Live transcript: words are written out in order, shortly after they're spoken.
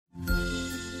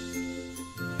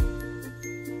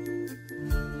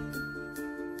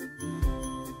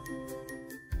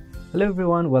Hello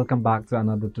everyone, welcome back to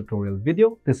another tutorial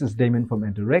video. This is Damon from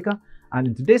Edureka, and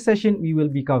in today's session we will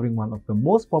be covering one of the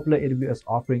most popular AWS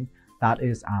offering, that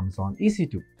is HandsOn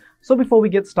EC2. So before we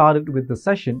get started with the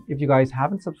session, if you guys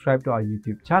haven't subscribed to our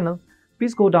YouTube channel,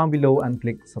 please go down below and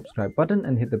click the subscribe button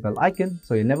and hit the bell icon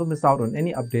so you never miss out on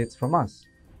any updates from us.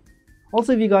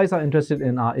 Also, if you guys are interested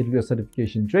in our AWS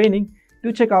certification training,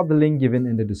 do check out the link given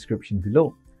in the description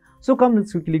below. So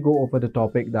let's quickly go over the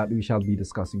topic that we shall be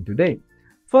discussing today.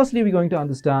 Firstly, we're going to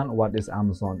understand what is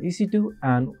HandsOn EC2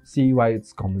 and see why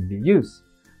it's commonly used.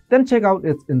 Then check out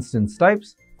its instance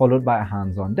types, followed by a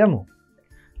hands-on demo.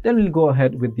 Then we'll go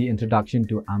ahead with the introduction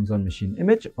to HandsOn Machine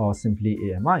Image, or simply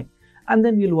AMI. And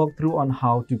then we'll walk through on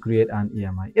how to create an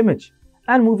AMI image.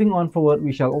 And moving on forward,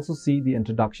 we shall also see the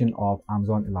introduction of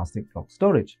HandsOn Elastic Block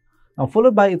Storage. Now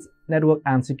followed by its network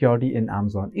and security in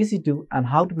HandsOn EC2 and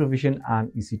how to provision an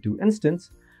EC2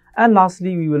 instance. And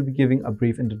lastly, we will be giving a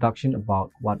brief introduction about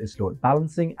what is load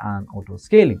balancing and auto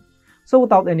scaling. So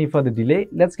without any further delay,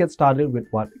 let's get started with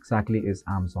what exactly is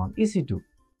HandsOn EC2.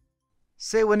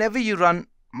 Say whenever you run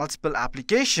multiple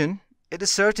applications, it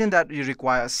is certain that you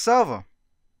require a server.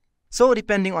 So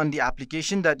depending on the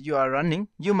application that you are running,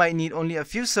 you might need only a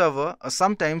few servers, or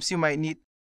sometimes you might need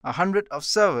 100 of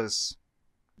servers.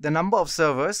 The number of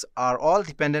servers are all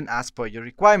dependent as per your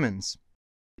requirements.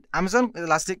 Amazon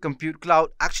Elastic Compute Cloud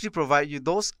actually provides you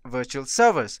those virtual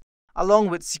servers, along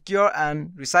with secure and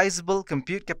resizable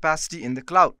compute capacity in the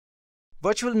cloud.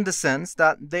 Virtual in the sense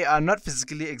that they are not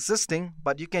physically existing,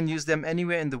 but you can use them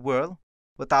anywhere in the world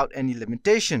without any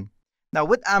limitation. Now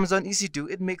with HandsOn EC2,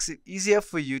 it makes it easier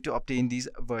for you to obtain these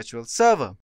virtual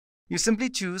servers. You simply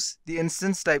choose the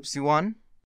instance types you want,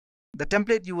 the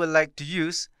template you would like to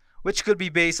use, which could be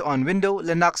based on Windows,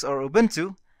 Linux or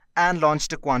Ubuntu, and launch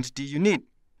the quantity you need.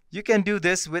 You can do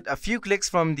this with a few clicks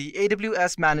from the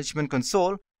AWS Management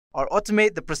Console or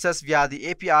automate the process via the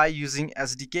API using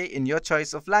SDK in your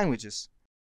choice of languages.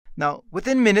 Now,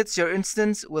 within minutes, your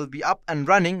instance will be up and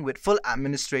running with full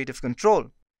administrative control.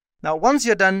 Now, once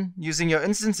you're done using your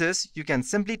instances, you can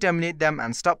simply terminate them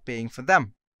and stop paying for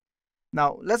them.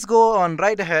 Now, let's go on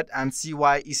right ahead and see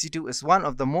why EC2 is one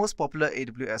of the most popular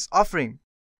AWS offering.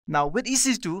 Now, with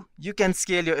EC2, you can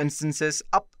scale your instances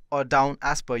up or down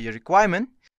as per your requirement.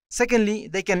 Secondly,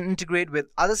 they can integrate with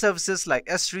other services like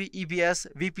S3, EBS,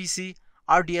 VPC,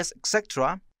 RDS,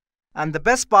 etc. And the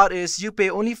best part is you pay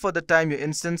only for the time your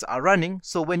instances are running,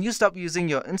 so when you stop using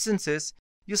your instances,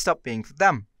 you stop paying for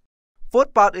them.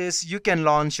 Fourth part is you can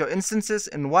launch your instances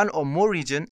in one or more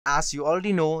regions. As you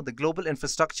already know, the global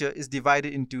infrastructure is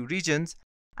divided into regions,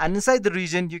 and inside the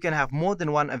region you can have more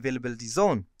than one availability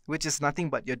zone, which is nothing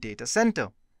but your data center.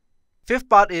 Fifth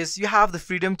part is you have the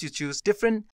freedom to choose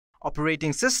different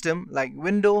operating system like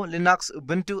Windows, Linux,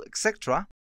 Ubuntu, etc.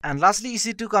 And lastly,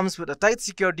 EC2 comes with a tight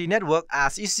security network,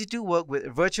 as EC2 works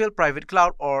with Virtual Private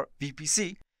Cloud or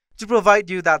VPC to provide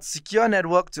you that secure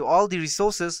network to all the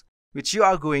resources which you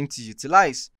are going to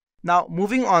utilize. Now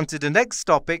moving on to the next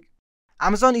topic,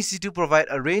 HandsOn EC2 provides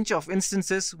a range of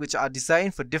instances which are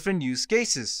designed for different use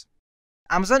cases.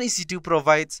 HandsOn EC2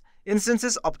 provides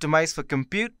instances optimized for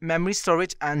compute, memory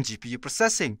storage and GPU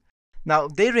processing. Now,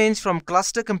 they range from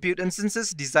cluster compute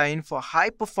instances designed for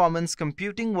high-performance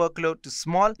computing workload to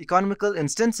small economical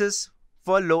instances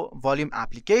for low-volume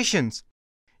applications.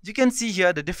 You can see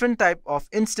here the different type of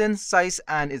instance size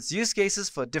and its use cases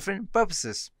for different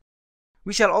purposes.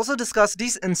 We shall also discuss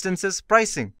these instances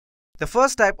pricing. The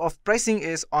first type of pricing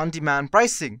is on-demand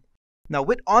pricing. Now,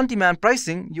 with on-demand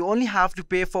pricing, you only have to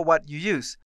pay for what you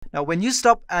use. Now, when you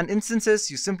stop an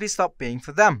instances, you simply stop paying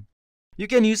for them. You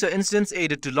can use your instance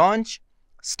either to launch,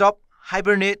 stop,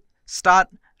 hibernate, start,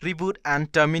 reboot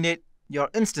and terminate your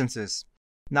instances.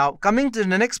 Now coming to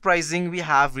the next pricing, we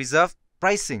have reserve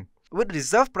pricing. With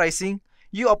reserve pricing,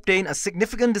 you obtain a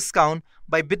significant discount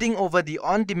by bidding over the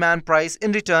on-demand price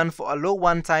in return for a low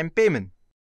one-time payment.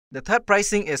 The third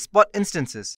pricing is spot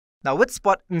instances. Now with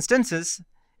spot instances,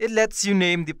 it lets you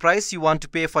name the price you want to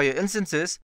pay for your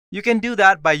instances. You can do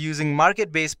that by using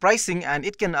market-based pricing, and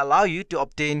it can allow you to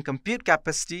obtain compute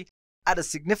capacity at a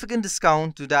significant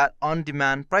discount to that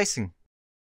on-demand pricing.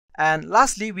 And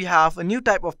lastly, we have a new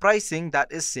type of pricing,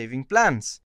 that is saving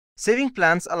plans. Saving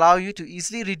plans allow you to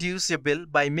easily reduce your bill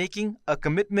by making a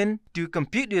commitment to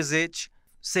compute usage,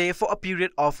 say for a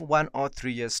period of 1 or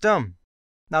 3 years term.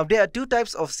 Now there are two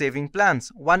types of saving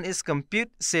plans. One is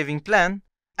compute saving plan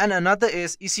and another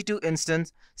is EC2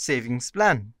 instance savings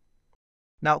plan.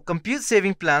 Now, compute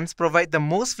saving plans provide the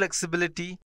most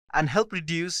flexibility and help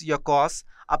reduce your costs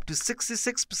up to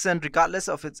 66% regardless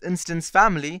of its instance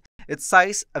family, its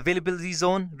size, availability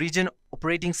zone, region,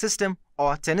 operating system,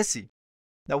 or tenancy.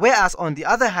 Now, whereas on the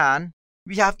other hand,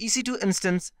 we have EC2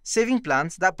 instance saving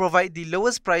plans that provide the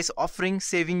lowest price, offering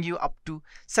saving you up to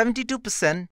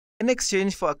 72% in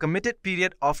exchange for a committed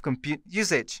period of compute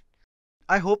usage.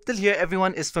 I hope till here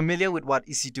everyone is familiar with what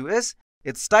EC2 is,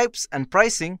 its types and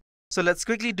pricing. So let's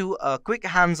quickly do a quick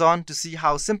hands-on to see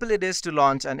how simple it is to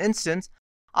launch an instance.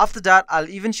 After that, I'll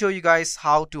even show you guys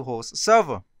how to host a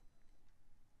server.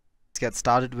 Let's get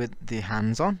started with the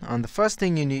hands-on. And the first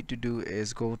thing you need to do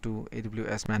is go to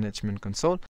AWS Management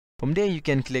Console. From there, you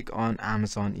can click on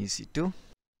Amazon EC2.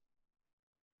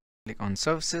 Click on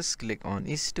Services, click on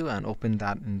EC2 and open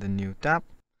that in the new tab.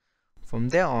 From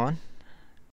there on,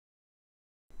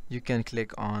 you can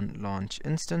click on Launch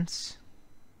Instance.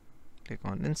 Click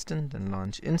on Instance and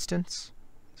Launch Instance.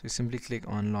 So you simply click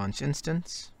on Launch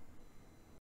Instance.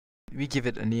 We give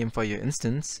it a name for your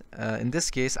instance. In this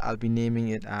case, I'll be naming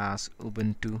it as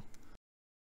Ubuntu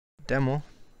Demo.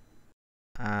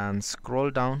 And scroll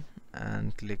down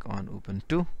and click on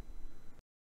Ubuntu,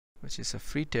 which is a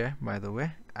free tier by the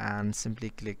way, and simply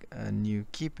click a new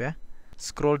key pair.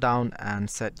 Scroll down and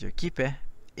set your key pair.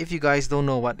 If you guys don't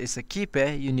know what is a key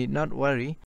pair, you need not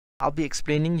worry. I'll be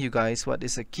explaining you guys what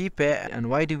is a key pair and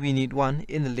why do we need one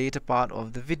in the later part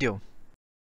of the video.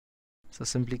 So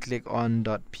simply click on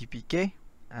 .ppk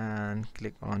and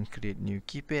click on create new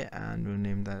key pair, and we'll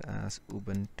name that as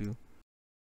Ubuntu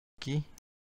key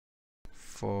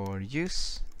for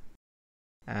use,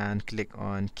 and click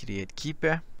on create key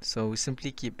pair. So we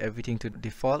simply keep everything to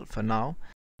default for now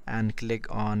and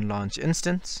click on launch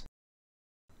instance.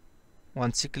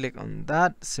 Once you click on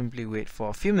that, simply wait for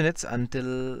a few minutes.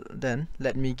 Until then,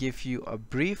 let me give you a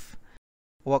brief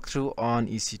walkthrough on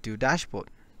EC2 dashboard.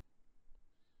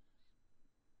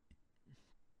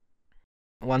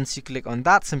 Once you click on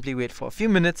that, simply wait for a few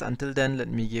minutes. Until then, let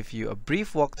me give you a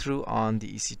brief walkthrough on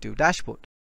the EC2 dashboard.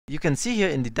 You can see here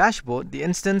in the dashboard the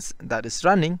instance that is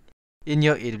running in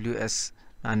your AWS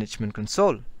Management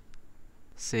Console.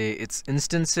 Say its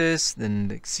instances, then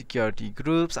the security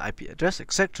groups, IP address,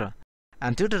 etc.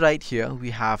 And to the right here,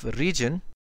 we have a region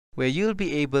where you'll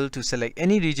be able to select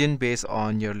any region based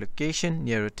on your location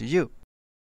nearer to you.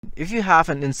 If you have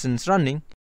an instance running,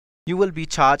 you will be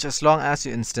charged as long as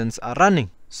your instance are running.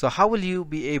 So how will you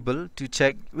be able to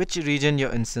check which region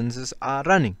your instances are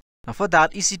running? Now for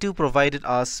that, EC2 provided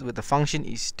us with the function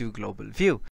EC2 Global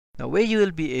View. Now where you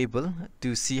will be able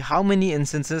to see how many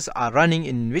instances are running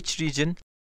in which region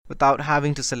without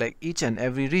having to select each and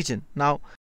every region. Now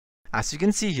as you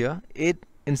can see here, 8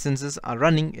 instances are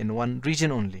running in one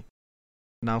region only.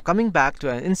 Now coming back to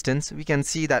an instance, we can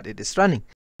see that it is running.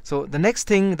 So the next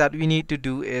thing that we need to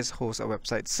do is host a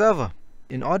website server.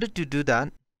 In order to do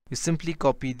that, you simply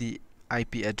copy the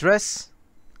IP address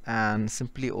and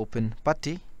simply open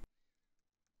PuTTY,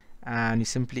 and you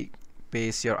simply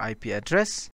paste your IP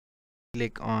address,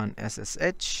 click on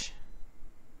SSH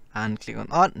and click on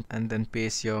auth, and then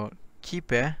paste your key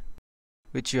pair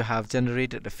which you have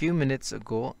generated a few minutes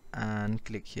ago, and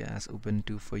click here as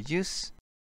Ubuntu for use.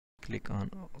 Click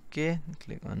on OK,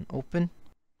 click on open,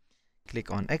 click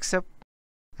on accept,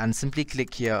 and simply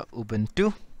click here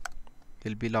Ubuntu.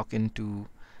 You'll be logged into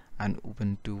an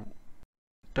Ubuntu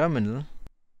terminal.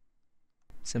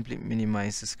 Simply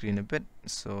minimize the screen a bit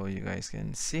so you guys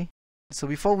can see. So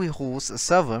before we host a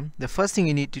server, the first thing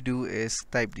you need to do is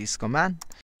type this command: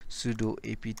 sudo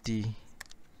apt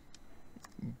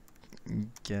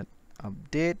get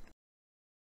update.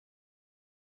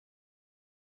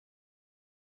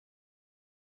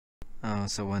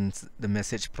 So once the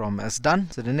message prompt is done,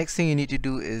 so the next thing you need to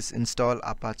do is install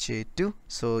Apache 2.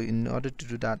 So in order to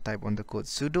do that, type on the code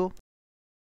sudo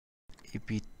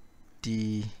apt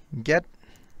get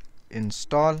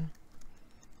install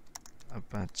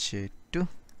Apache 2.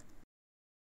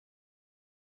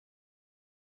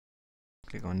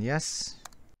 Click on yes.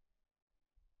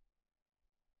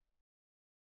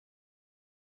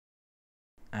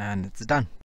 And it's done.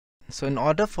 So in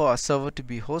order for a server to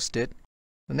be hosted,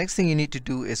 the next thing you need to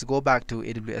do is go back to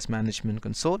AWS Management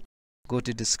Console, go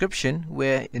to description,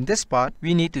 where in this part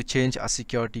we need to change our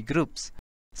security groups.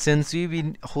 Since we've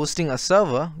been hosting a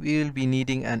server, we will be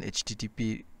needing an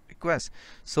HTTP request.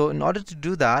 So in order to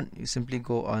do that, you simply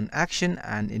go on action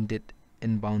and edit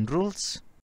inbound rules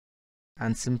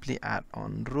and simply add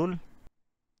on rule.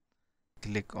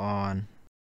 Click on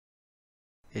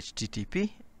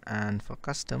HTTP, and for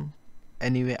custom,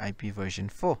 anyway IP version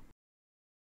 4.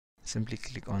 Simply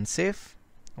click on save.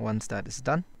 Once that is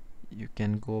done, you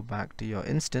can go back to your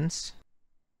instance,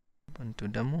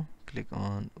 Ubuntu Demo, click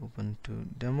on Ubuntu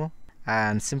Demo,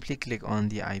 and simply click on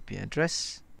the IP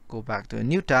address. Go back to a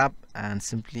new tab and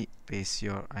simply paste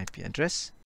your IP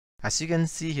address. As you can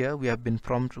see here, we have been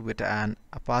prompted with an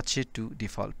Apache 2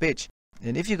 default page.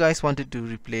 And if you guys wanted to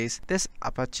replace this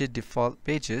Apache default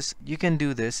pages, you can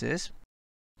do this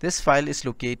file is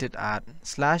located at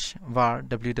 /var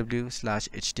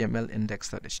www/html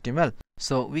index.html.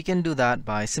 So we can do that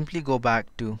by simply go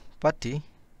back to putty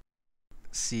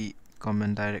C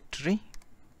common directory.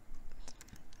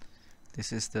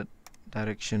 This is the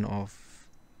direction of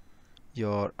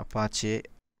your Apache.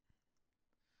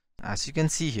 As you can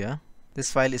see here,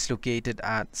 this file is located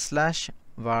at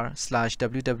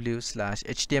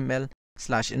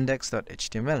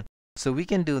 /var/www/html/index.html. So we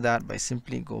can do that by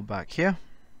simply go back here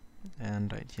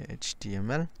and write here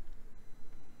HTML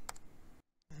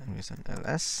and use an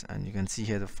ls, and you can see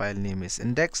here the file name is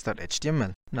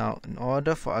index.html. Now in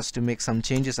order for us to make some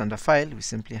changes on the file, we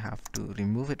simply have to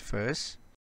remove it first.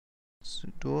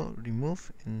 Sudo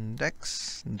remove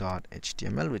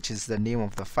index.html, which is the name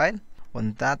of the file.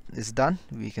 When that is done,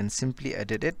 we can simply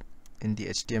edit it in the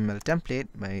HTML template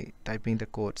by typing the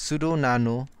code sudo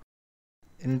nano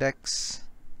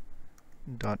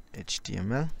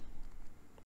index.html.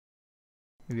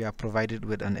 We are provided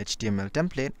with an HTML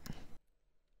template.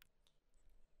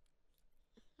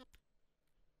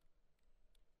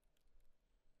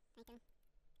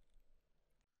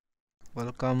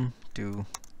 Welcome to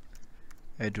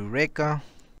Edureka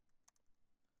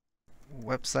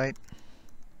website.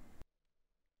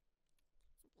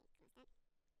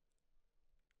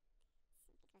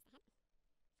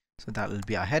 So that will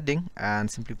be our heading,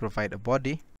 and simply provide a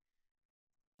body.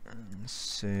 And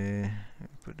say,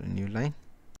 put a new line.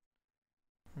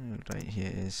 Right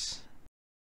here is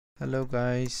hello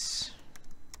guys,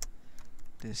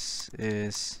 this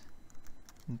is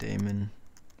Damon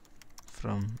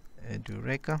from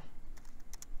Edureka.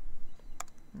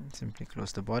 Simply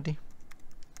close the body,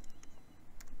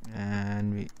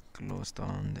 and we closed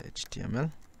on the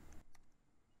HTML.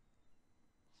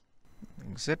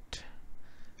 Exit.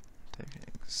 Type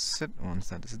exit. Once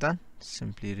that is done,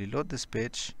 simply reload this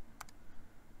page,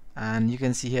 and you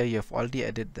can see here you have already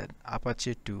added that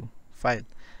Apache 2 file.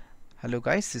 Hello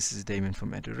guys, this is Damon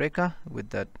from Edureka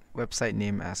with that website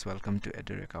name as welcome to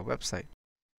Edureka website.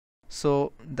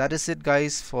 So that is it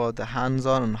guys for the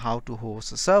hands-on on how to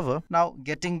host a server. Now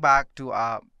getting back to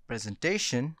our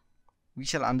presentation, we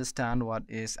shall understand what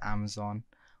is Amazon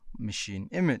Machine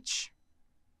Image.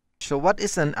 So what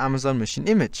is an Amazon Machine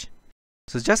Image?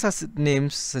 So just as its name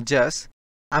suggests,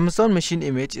 Amazon Machine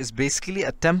Image is basically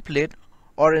a template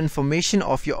or information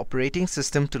of your operating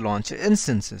system to launch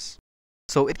instances.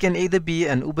 So it can either be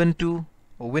an Ubuntu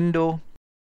or Windows,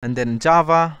 and then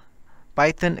Java,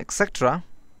 Python, etc.,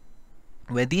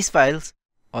 where these files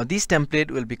or these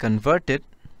template will be converted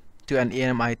to an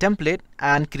AMI template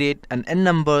and create an n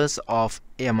numbers of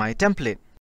AMI template.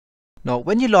 Now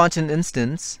when you launch an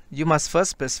instance, you must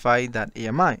first specify that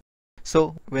AMI.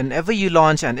 So whenever you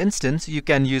launch an instance, you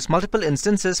can use multiple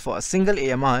instances for a single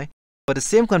AMI. For the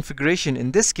same configuration,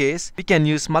 in this case, we can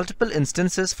use multiple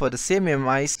instances for the same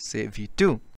AMIs, say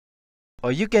v2.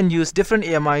 Or you can use different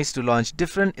AMIs to launch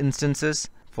different instances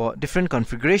for different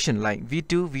configuration like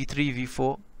v2, v3,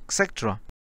 v4, etc.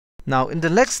 Now in the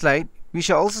next slide, we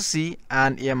shall also see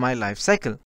an AMI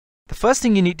lifecycle. The first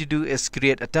thing you need to do is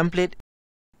create a template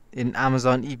in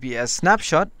Amazon EBS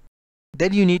snapshot.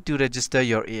 Then you need to register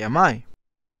your AMI.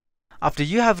 After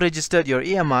you have registered your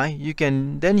AMI, you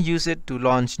can then use it to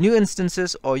launch new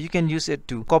instances, or you can use it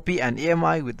to copy an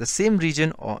AMI with the same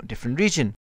region or different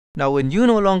region. Now when you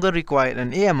no longer require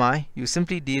an AMI, you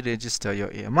simply deregister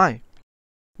your AMI.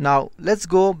 Now let's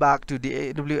go back to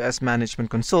the AWS Management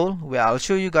Console, where I'll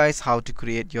show you guys how to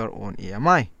create your own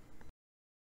AMI.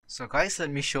 So guys, let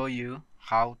me show you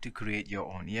how to create your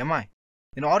own AMI.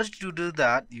 In order to do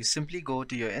that, you simply go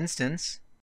to your instance,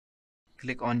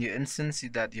 click on your instance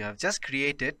that you have just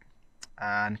created,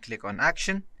 and click on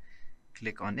action,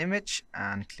 click on image,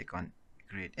 and click on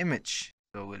create image.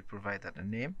 So we'll provide that a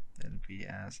name. It'll be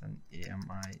as an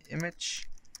AMI image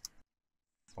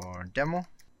for demo.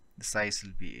 The size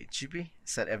will be 8 GB.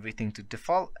 Set everything to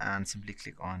default and simply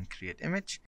click on create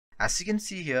image. As you can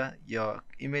see here, your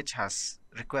image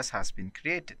request has been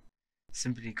created.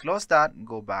 Simply close that,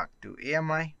 go back to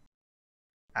AMI,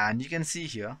 and you can see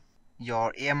here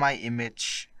your AMI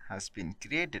image has been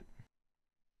created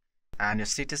and your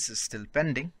status is still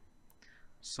pending.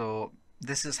 So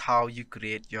this is how you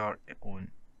create your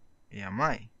own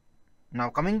AMI. Now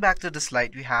coming back to the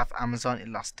slide, we have Amazon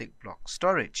Elastic Block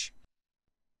Storage.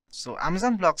 So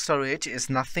Amazon Block Storage is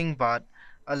nothing but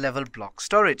a level block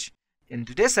storage. In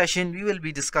today's session, we will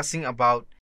be discussing about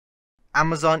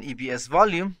Amazon EBS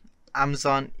Volume,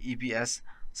 Amazon EBS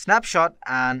Snapshot,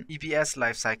 and EBS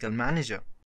Lifecycle Manager.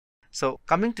 So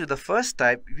coming to the first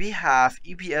type, we have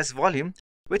EBS volume,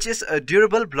 which is a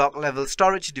durable block level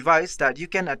storage device that you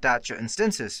can attach your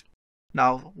instances.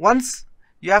 Now, once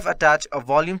you have attached a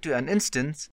volume to an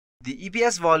instance, the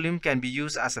EBS volume can be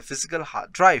used as a physical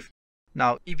hard drive.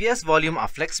 Now, EBS volume are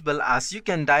flexible as you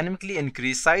can dynamically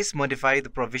increase size, modify the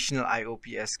provisional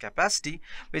IOPS capacity,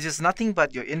 which is nothing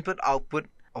but your input-output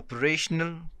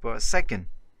operational per second.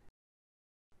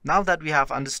 Now that we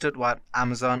have understood what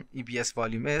Amazon EBS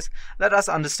volume is, let us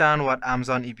understand what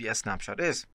Amazon EBS snapshot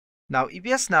is. Now,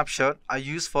 EBS snapshot are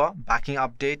used for backing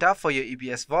up data for your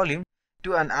EBS volume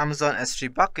to an Amazon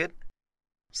S3 bucket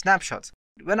snapshots.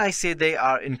 When I say they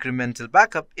are incremental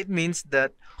backup, it means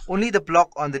that only the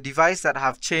block on the device that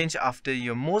have changed after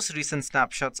your most recent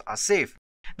snapshots are saved.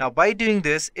 Now, by doing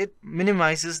this, it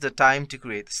minimizes the time to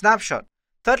create the snapshot.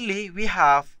 Thirdly, we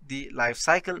have the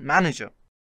lifecycle manager,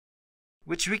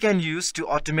 which we can use to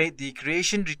automate the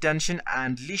creation, retention,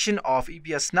 and deletion of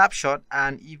EBS snapshot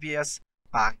and EBS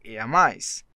back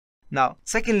AMIs. Now,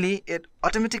 secondly, it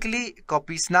automatically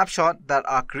copies snapshots that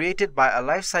are created by a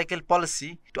lifecycle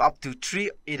policy to up to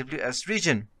 3 AWS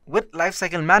regions. With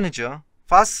Lifecycle Manager,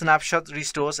 fast snapshot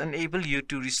restores enable you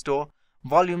to restore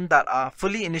volume that are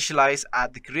fully initialized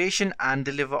at the creation and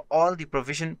deliver all the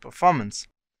provision performance.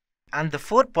 And the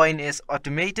fourth point is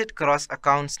automated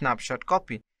cross-account snapshot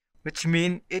copy, which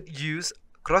means it uses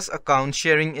cross-account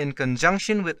sharing in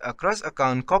conjunction with a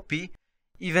cross-account copy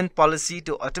event policy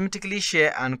to automatically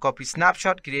share and copy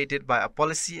snapshot created by a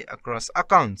policy across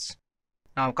accounts.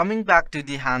 Now, coming back to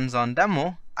the hands-on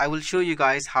demo, I will show you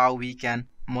guys how we can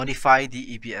modify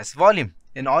the EBS volume.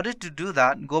 In order to do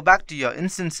that, go back to your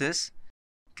instances,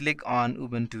 click on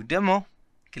Ubuntu demo,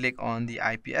 click on the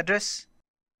IP address,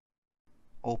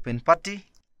 open PuTTY,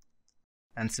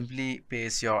 and simply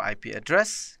paste your IP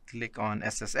address, click on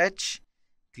SSH,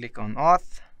 click on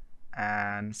auth,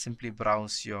 and simply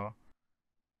browse your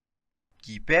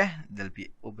key pair. There'll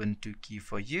be Ubuntu key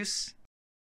for use.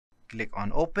 Click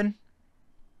on open.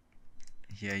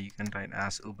 Here you can write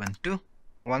as Ubuntu.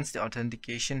 Once the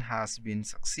authentication has been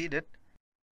succeeded,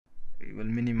 we will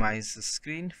minimize the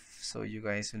screen so you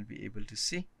guys will be able to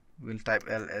see. We'll type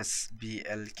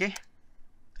 _LSBLK,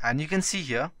 and you can see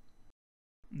here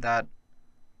that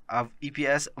our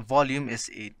EBS volume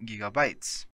is 8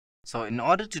 GB. So in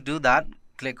order to do that,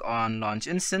 click on launch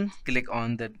instance, click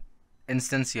on the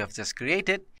instance you have just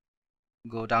created,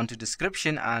 go down to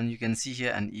description, and you can see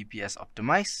here an EBS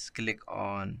optimize. Click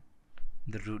on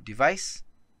the root device,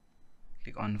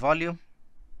 click on volume.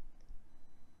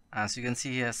 As you can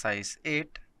see here, size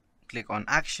 8, click on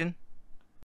action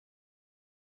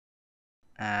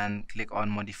and click on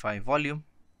modify volume,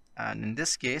 and in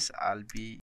this case I'll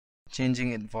be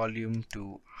changing it volume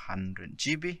to 100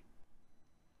 GB,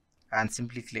 and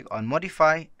simply click on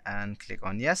modify and click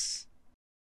on yes,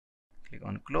 click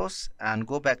on close, and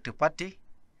go back to PuTTY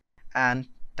and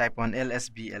type on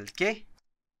 _LSBLK,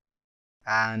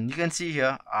 and you can see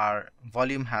here our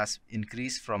volume has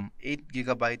increased from 8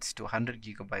 GB to 100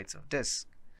 GB of disk.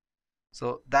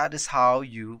 So that is how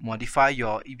you modify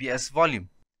your EBS volume.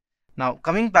 Now,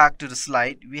 coming back to the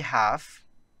slide, we have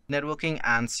networking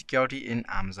and security in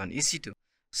Amazon EC2.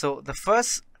 So the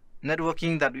first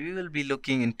networking that we will be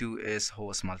looking into is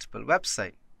host multiple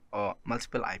website or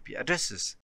multiple IP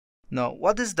addresses. Now,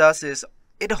 what this does is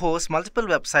it hosts multiple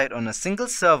websites on a single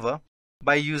server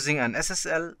by using an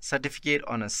SSL certificate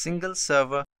on a single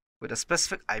server with a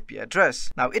specific IP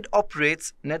address. Now, it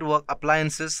operates network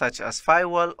appliances such as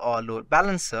firewall or load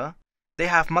balancer. They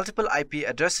have multiple IP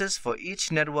addresses for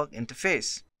each network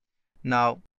interface.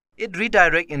 Now, it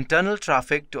redirects internal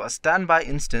traffic to a standby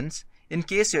instance in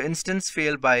case your instance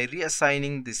failed by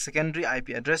reassigning the secondary IP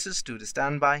addresses to the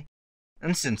standby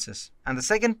instances. And the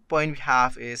second point we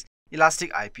have is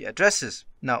elastic IP addresses.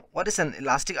 Now, what is an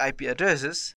elastic IP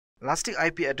addresses? Elastic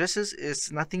IP addresses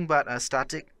is nothing but a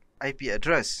static IP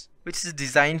address, which is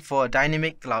designed for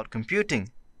dynamic cloud computing.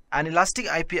 An elastic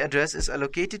IP address is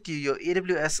allocated to your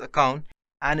AWS account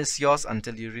and is yours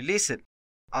until you release it.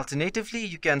 Alternatively,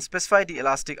 you can specify the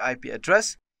elastic IP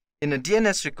address in a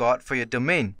DNS record for your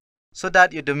domain so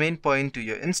that your domain point to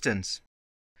your instance.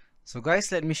 So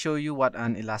guys, let me show you what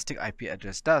an elastic IP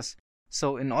address does.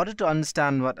 So in order to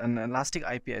understand what an elastic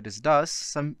IP address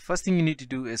does, first thing you need to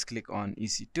do is click on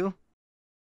EC2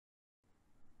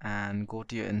 and go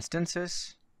to your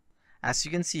instances. As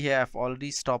you can see here, I've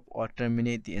already stopped or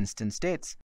terminate the instance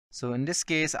dates. So in this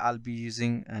case, I'll be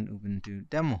using an Ubuntu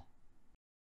demo.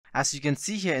 As you can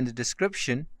see here in the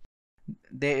description,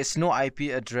 there is no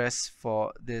IP address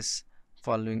for this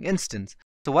following instance.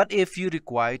 So what if you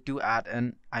require to add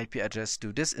an IP address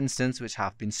to this instance which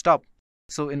have been stopped?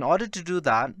 So in order to do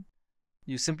that,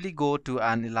 you simply go to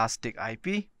an elastic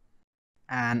IP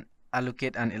and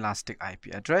allocate an elastic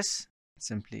IP address.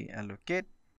 Simply allocate.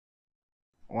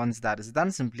 Once that is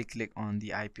done, simply click on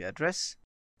the IP address.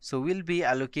 So we'll be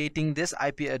allocating this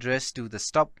IP address to the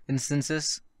stop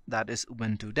instances, that is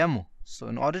Ubuntu demo. So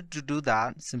in order to do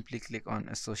that, simply click on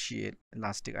associate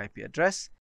elastic IP address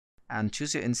and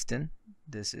choose your instance.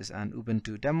 This is an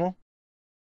Ubuntu demo,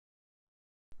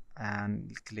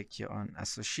 and click here on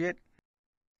associate.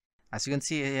 As you can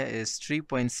see, here is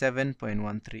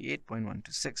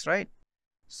 3.7.138.126, right?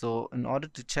 So in order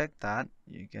to check that,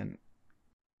 you can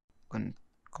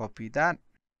copy that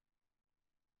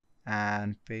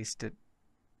and paste it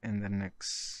in the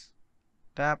next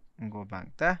tab and go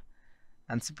back there,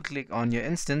 and simply click on your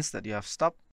instance that you have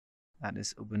stopped, that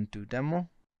is Ubuntu demo,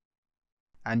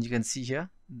 and you can see here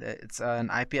that it's an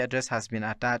IP address has been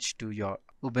attached to your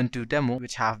Ubuntu demo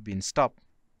which have been stopped.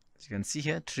 As you can see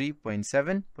here,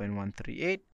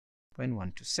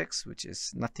 3.7.138.126, which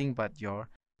is nothing but your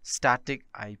static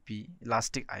IP,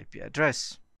 elastic IP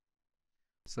address.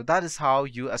 So that is how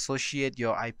you associate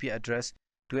your IP address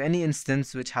to any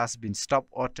instance which has been stopped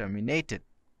or terminated.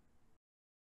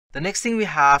 The next thing we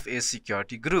have is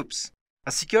security groups.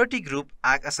 A security group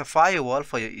acts as a firewall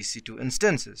for your EC2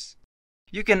 instances.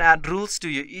 You can add rules to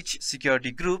your each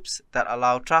security groups that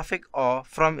allow traffic or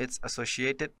from its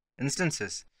associated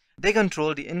instances. They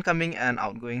control the incoming and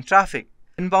outgoing traffic.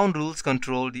 Inbound rules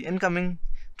control the incoming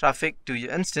traffic to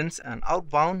your instance, and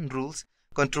outbound rules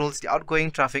controls the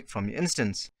outgoing traffic from your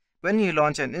instance. When you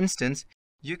launch an instance,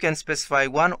 you can specify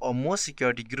one or more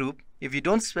security group. If you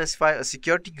don't specify a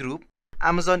security group,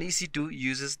 Amazon EC2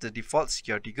 uses the default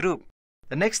security group.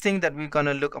 The next thing that we're going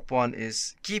to look upon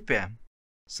is key pair.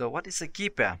 So what is a key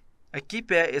pair? A key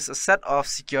pair is a set of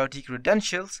security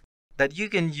credentials that you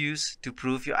can use to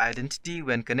prove your identity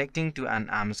when connecting to an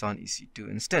Amazon EC2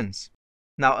 instance.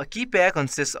 Now, a key pair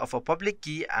consists of a public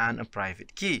key and a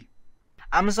private key.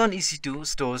 Amazon EC2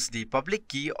 stores the public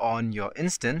key on your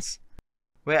instance,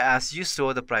 whereas you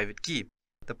store the private key.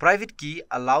 The private key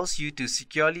allows you to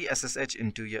securely SSH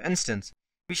into your instance.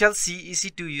 We shall see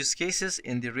EC2 use cases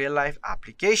in the real-life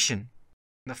application.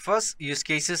 The first use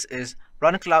cases is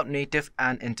run cloud native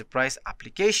and enterprise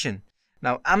application.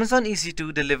 Now, Amazon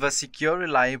EC2 delivers secure,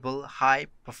 reliable, high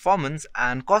performance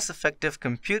and cost-effective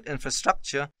compute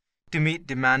infrastructure to meet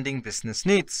demanding business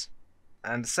needs.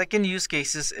 And the second use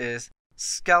cases is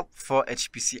Scalp for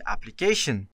HPC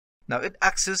application. Now, it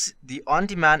accesses the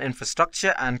on-demand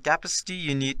infrastructure and capacity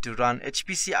you need to run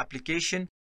HPC application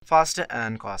faster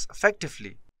and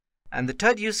cost-effectively. And the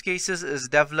third use cases is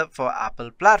developed for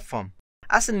Apple platform.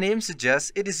 As the name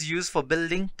suggests, it is used for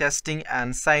building, testing,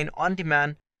 and sign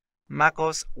on-demand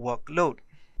macOS workload.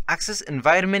 Access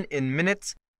environment in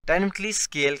minutes, dynamically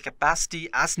scale capacity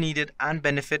as needed, and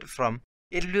benefit from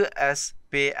AWS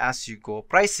pay-as-you-go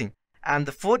pricing. And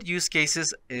the fourth use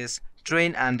cases is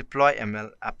train and deploy ML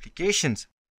applications.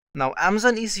 Now,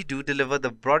 Amazon EC2 delivers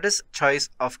the broadest choice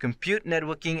of compute,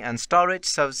 networking, and storage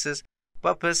services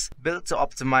purpose-built to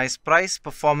optimize price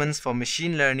performance for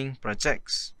machine learning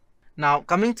projects. Now,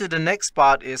 coming to the next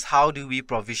part is how do we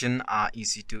provision our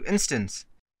EC2 instance.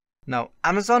 Now,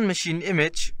 Amazon Machine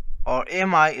Image or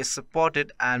AMI is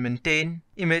supported and maintained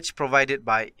image provided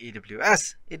by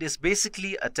AWS. It is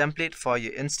basically a template for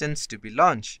your instance to be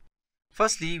launched.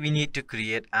 Firstly, we need to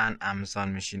create an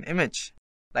Amazon Machine Image,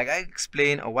 like I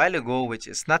explained a while ago, which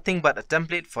is nothing but a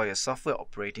template for your software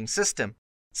operating system.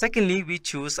 Secondly, we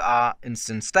choose our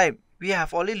instance type. We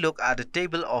have already looked at the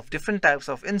table of different types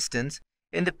of instance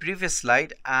in the previous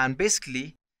slide, and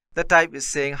basically the type is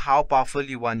saying how powerful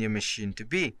you want your machine to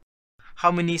be,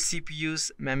 how many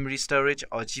CPUs, memory storage,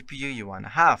 or GPU you want to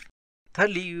have.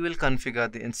 Thirdly, you will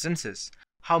configure the instances,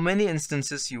 how many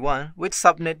instances you want, which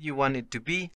subnet you want it to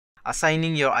be,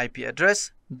 assigning your IP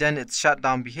address, then its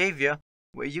shutdown behavior,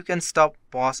 where you can stop,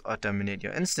 pause, or terminate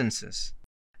your instances.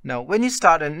 Now, when you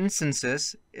start an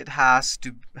instances, it has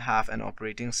to have an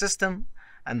operating system,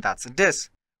 and that's a disk,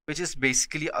 which is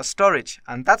basically a storage,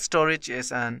 and that storage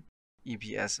is an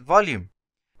EBS volume.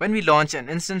 When we launch an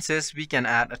instances, we can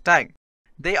add a tag.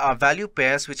 They are value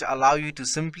pairs which allow you to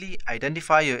simply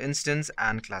identify your instance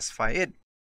and classify it.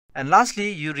 And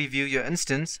lastly, you review your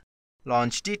instance,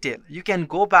 launch detail. You can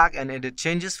go back and edit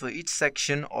changes for each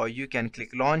section, or you can click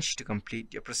launch to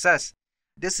complete your process.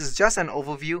 This is just an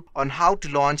overview on how to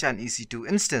launch an EC2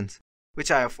 instance,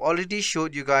 which I have already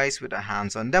showed you guys with a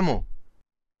hands-on demo.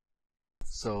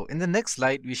 So in the next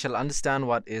slide, we shall understand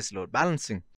what is load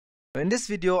balancing. In this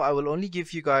video, I will only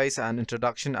give you guys an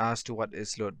introduction as to what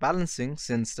is load balancing,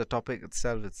 since the topic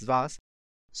itself is vast.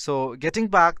 So getting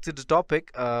back to the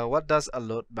topic, what does a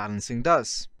load balancing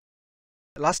does?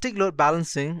 Elastic load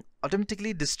balancing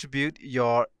automatically distribute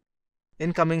your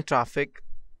incoming traffic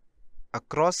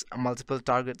across multiple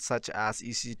targets such as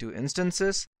EC2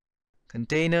 instances,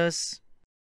 containers,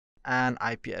 and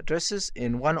IP addresses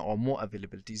in one or more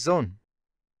availability zone.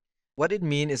 What it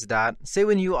means is that, say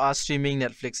when you are streaming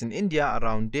Netflix in India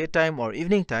around daytime or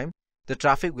evening time, the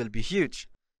traffic will be huge.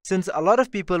 Since a lot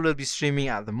of people will be streaming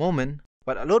at the moment,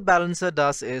 what a load balancer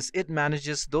does is it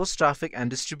manages those traffic and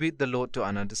distribute the load to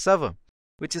another server,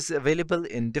 which is available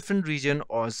in different region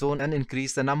or zone, and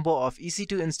increase the number of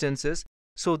EC2 instances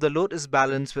so the load is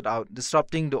balanced without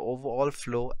disrupting the overall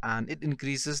flow, and it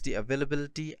increases the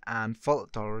availability and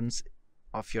fault tolerance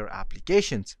of your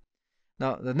applications.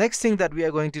 Now, the next thing that we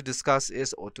are going to discuss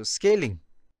is auto scaling.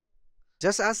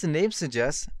 Just as the name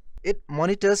suggests, it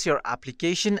monitors your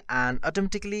application and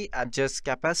automatically adjusts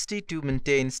capacity to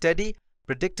maintain steady,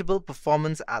 predictable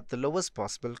performance at the lowest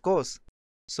possible cost.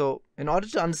 So, in order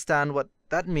to understand what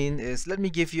that means is, let me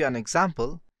give you an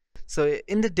example. So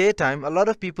in the daytime, a lot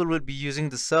of people will be using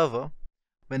the server.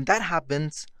 When that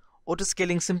happens,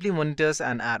 autoscaling simply monitors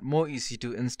and adds more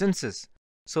EC2 instances.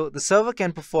 So the server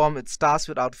can perform its tasks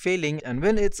without failing, and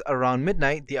when it's around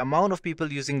midnight, the amount of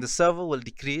people using the server will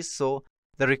decrease, so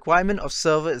the requirement of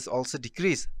server is also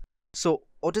decreased. So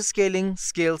autoscaling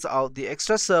scales out the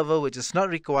extra server which is not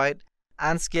required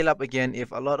and scale up again if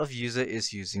a lot of user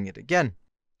is using it again.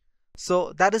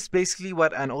 So that is basically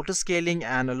what an autoscaling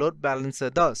and a load balancer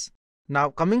does. Now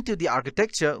coming to the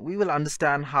architecture, we will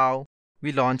understand how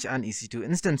we launch an EC2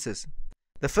 instances.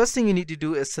 The first thing you need to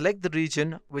do is select the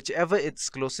region, whichever it's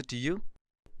closer to you.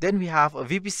 Then we have a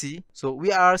VPC. So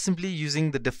we are simply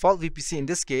using the default VPC in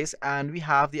this case, and we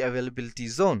have the availability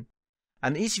zone.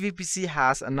 And each VPC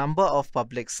has a number of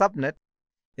public subnet.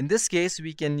 In this case,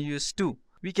 we can use 2.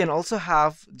 We can also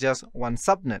have just one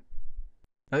subnet.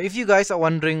 Now, if you guys are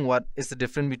wondering what is the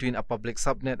difference between a public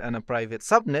subnet and a private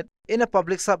subnet, in a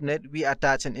public subnet, we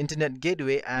attach an internet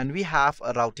gateway and we have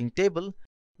a routing table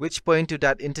which point to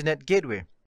that internet gateway.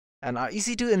 And our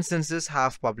EC2 instances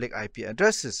have public IP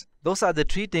addresses. Those are the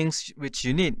 3 things which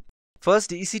you need. First,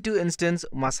 the EC2 instance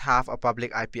must have a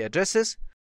public IP addresses.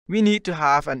 We need to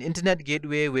have an internet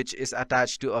gateway which is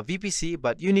attached to a VPC,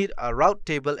 but you need a route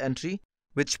table entry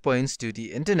which points to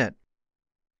the internet.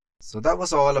 So that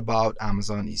was all about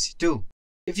Amazon EC2.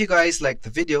 If you guys liked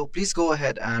the video, please go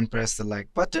ahead and press the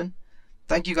like button.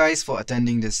 Thank you guys for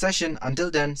attending this session. Until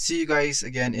then, see you guys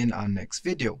again in our next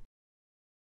video.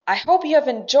 I hope you have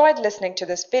enjoyed listening to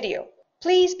this video.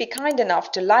 Please be kind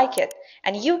enough to like it,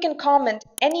 and you can comment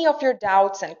any of your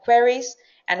doubts and queries,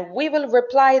 and we will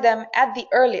reply them at the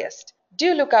earliest.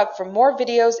 Do look out for more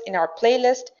videos in our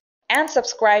playlist and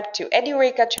subscribe to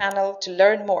Edureka channel to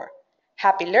learn more.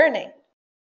 Happy learning!